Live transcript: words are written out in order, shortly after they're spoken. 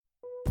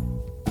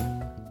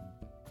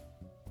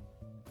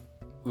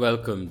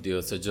Welcome,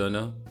 dear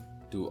sojourner,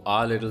 to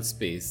our little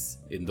space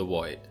in the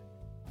void,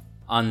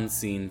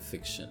 unseen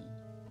fiction.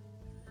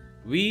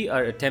 We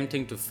are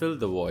attempting to fill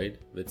the void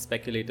with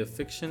speculative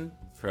fiction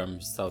from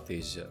South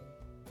Asia.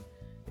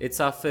 It's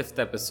our fifth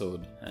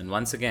episode, and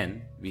once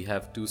again, we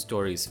have two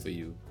stories for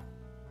you.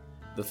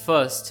 The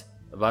first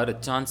about a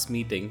chance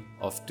meeting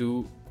of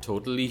two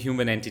totally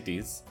human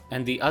entities,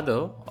 and the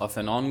other of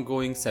an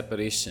ongoing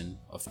separation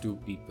of two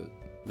people,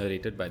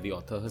 narrated by the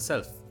author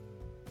herself.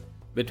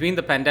 Between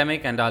the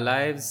pandemic and our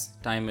lives,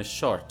 time is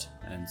short,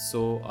 and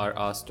so are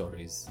our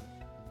stories.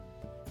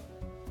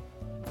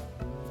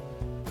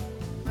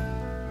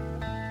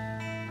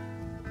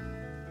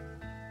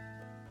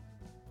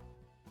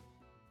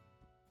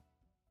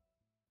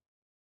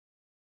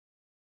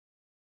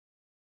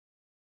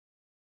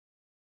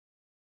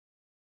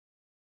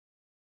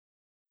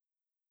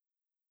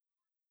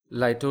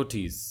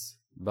 Litotes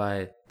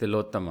by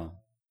Tilottama.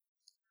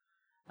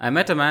 I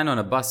met a man on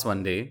a bus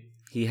one day.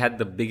 He had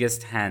the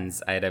biggest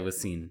hands I'd ever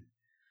seen.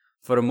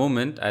 For a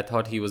moment, I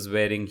thought he was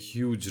wearing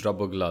huge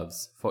rubber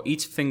gloves, for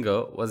each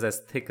finger was as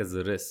thick as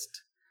a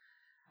wrist.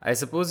 I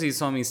suppose he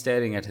saw me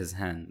staring at his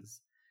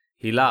hands.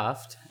 He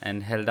laughed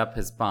and held up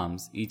his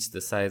palms, each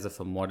the size of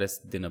a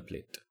modest dinner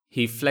plate.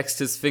 He flexed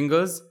his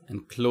fingers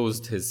and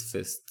closed his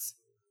fists.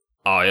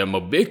 "I am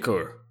a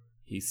baker,"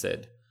 he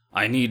said.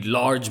 "I need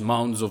large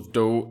mounds of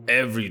dough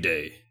every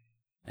day."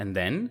 "And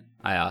then?"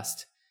 I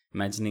asked,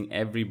 imagining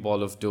every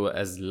ball of dough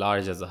as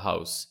large as a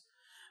house.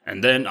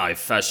 "And then I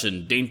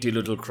fashion dainty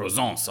little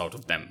croissants out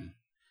of them,"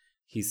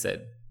 he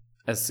said,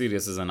 as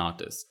serious as an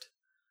artist.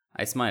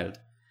 I smiled.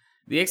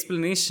 The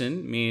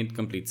explanation made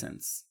complete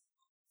sense.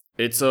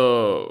 "It's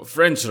a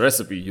French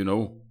recipe,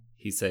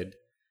 he said,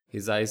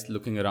 his eyes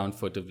looking around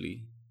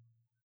furtively.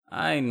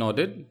 I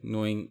nodded,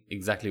 knowing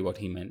exactly what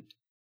he meant.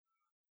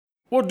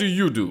 "What do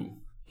you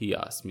do?" he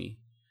asked me.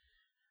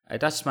 I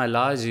touched my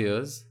large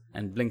ears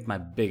and blinked my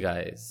big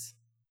eyes.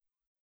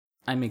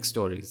 "I make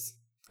stories,"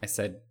 I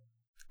said,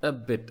 a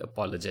bit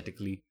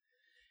apologetically.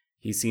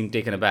 He seemed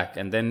taken aback,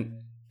 and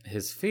then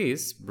his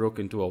face broke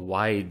into a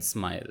wide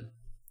smile.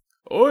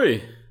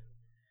 "Oi!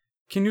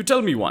 Can you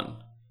tell me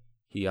one?"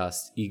 he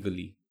asked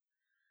eagerly.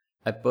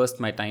 I pursed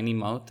my tiny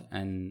mouth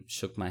and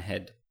shook my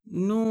head.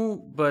 "No,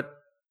 but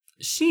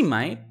she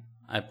might,"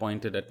 I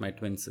pointed at my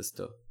twin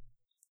sister.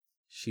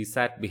 She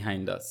sat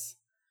behind us,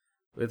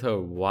 with her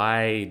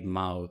wide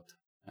mouth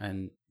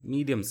and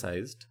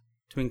medium-sized,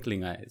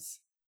 twinkling eyes.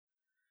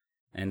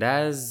 And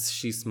as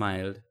she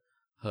smiled,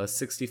 her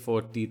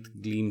 64 teeth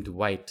gleamed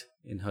white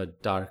in her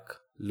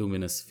dark,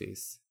 luminous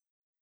face.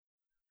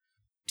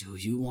 "Do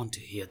you want to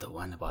hear the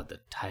one about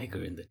the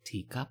tiger in the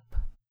teacup?"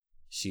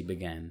 she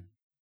began.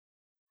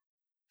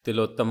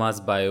 Tilottama's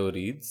bio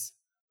reads,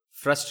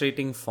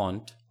 "Frustrating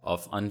font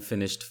of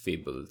unfinished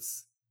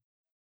fables."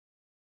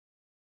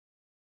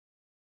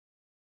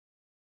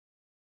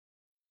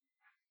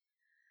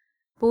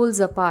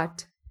 Poles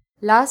apart.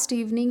 Last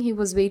evening he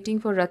was waiting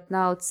for Ratna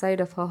outside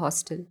of her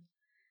hostel.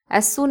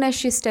 As soon as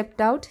she stepped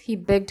out, he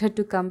begged her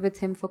to come with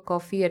him for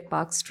coffee at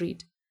Park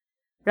Street.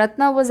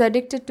 Ratna was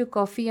addicted to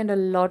coffee and a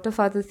lot of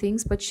other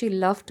things, but she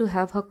loved to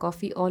have her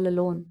coffee all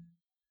alone.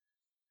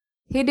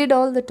 He did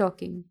all the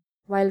talking,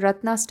 while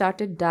Ratna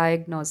started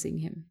diagnosing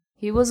him.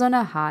 He was on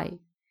a high.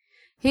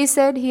 He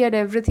said he had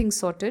everything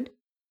sorted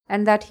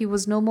and that he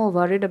was no more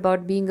worried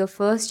about being a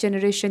first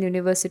generation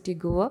university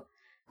goer,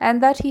 and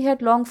that he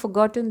had long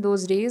forgotten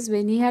those days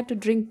when he had to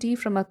drink tea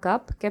from a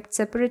cup kept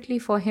separately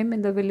for him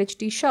in the village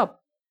tea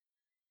shop.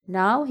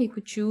 Now he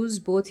could choose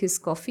both his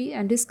coffee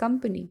and his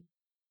company.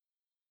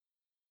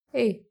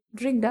 "Hey,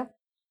 drink da,"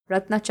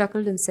 Ratna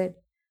chuckled and said.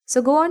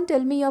 "So go on,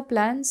 tell me your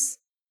plans."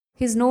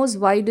 His nose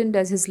widened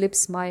as his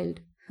lips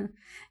smiled.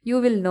 "You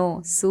will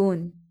know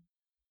soon."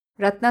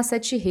 Ratna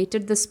said she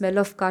hated the smell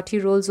of kathi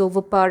rolls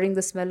overpowering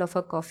the smell of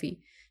her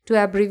coffee, to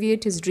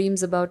abbreviate his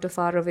dreams about a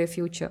faraway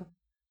future.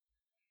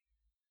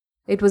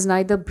 It was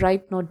neither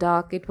bright nor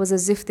dark. It was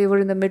as if they were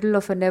in the middle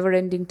of a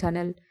never-ending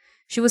tunnel.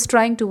 She was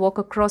trying to walk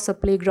across a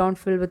playground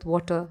filled with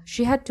water.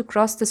 She had to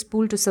cross this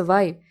pool to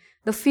survive.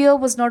 The fear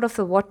was not of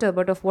the water,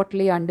 but of what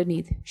lay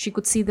underneath. She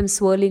could see them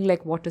swirling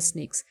like water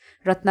snakes.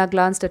 Ratna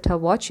glanced at her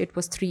watch. It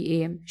was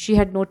 3 a.m. She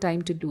had no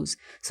time to lose.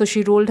 So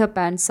she rolled her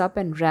pants up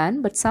and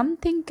ran, but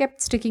something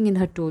kept sticking in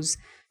her toes.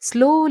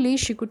 Slowly,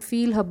 she could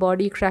feel her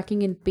body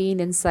cracking in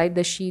pain inside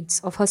the sheets,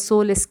 of her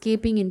soul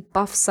escaping in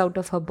puffs out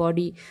of her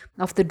body,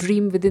 of the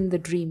dream within the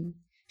dream.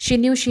 She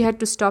knew she had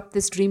to stop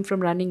this dream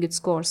from running its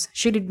course.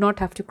 She did not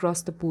have to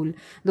cross the pool.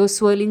 Those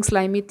swirling,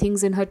 slimy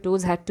things in her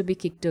toes had to be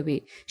kicked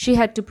away. She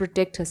had to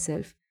protect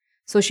herself.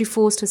 So she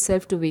forced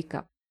herself to wake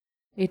up.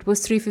 It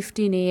was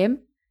 3:15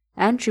 a.m.,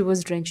 and she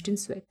was drenched in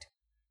sweat.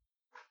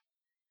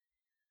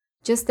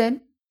 Just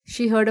then,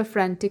 she heard a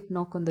frantic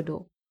knock on the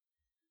door.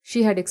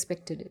 She had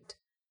expected it.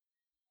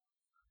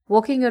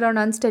 Walking around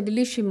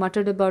unsteadily, she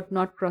muttered about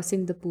not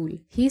crossing the pool.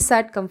 He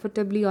sat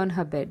comfortably on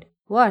her bed.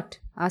 "What?"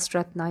 asked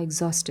Ratna,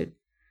 exhausted.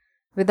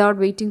 Without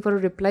waiting for a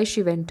reply,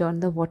 she went on.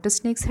 "The water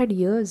snakes had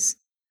ears."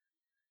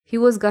 He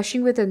was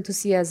gushing with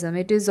enthusiasm.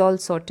 It is all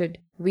sorted.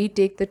 We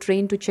take the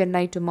train to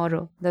Chennai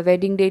tomorrow. The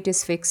wedding date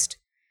is fixed.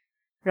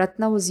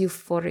 Ratna was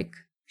euphoric.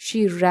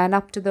 She ran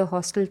up to the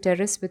hostel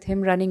terrace with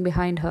him running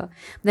behind her.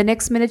 The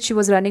next minute, she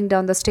was running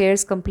down the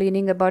stairs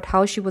complaining about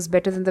how she was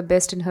better than the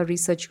best in her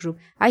research group.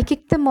 I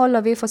kicked them all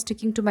away for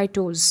sticking to my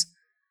toes.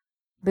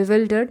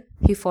 Bewildered,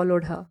 he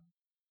followed her.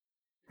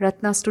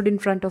 Ratna stood in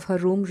front of her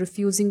room,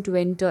 refusing to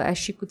enter as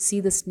she could see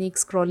the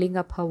snakes crawling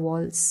up her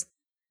walls.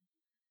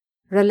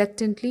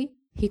 Reluctantly,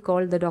 he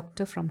called the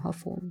doctor from her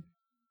phone.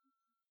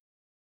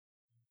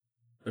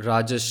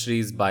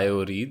 Rajashree's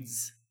bio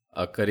reads,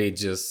 a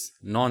courageous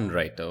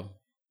non-writer.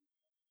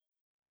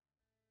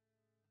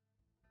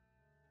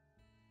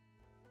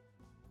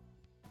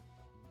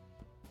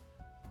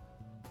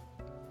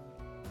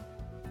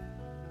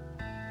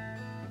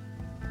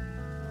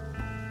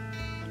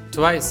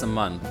 Twice a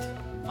month,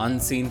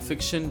 Unseen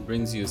Fiction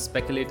brings you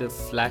speculative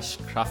flash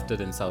crafted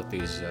in South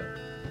Asia.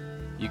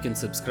 You can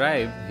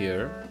subscribe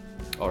here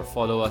or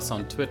follow us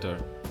on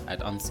Twitter at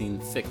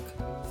UnseenFic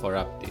for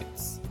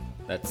updates.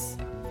 That's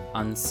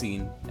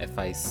Unseen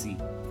FIC.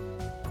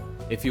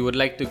 If you would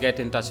like to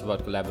get in touch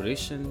about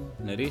collaboration,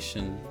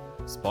 narration,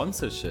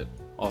 sponsorship,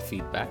 or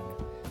feedback,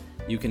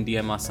 you can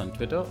DM us on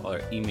Twitter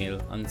or email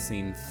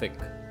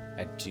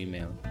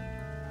unseenfic@gmail.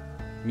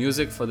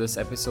 Music for this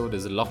episode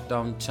is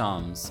Lockdown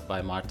Charms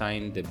by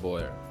Martijn de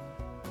Boer.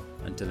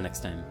 Until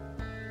next time.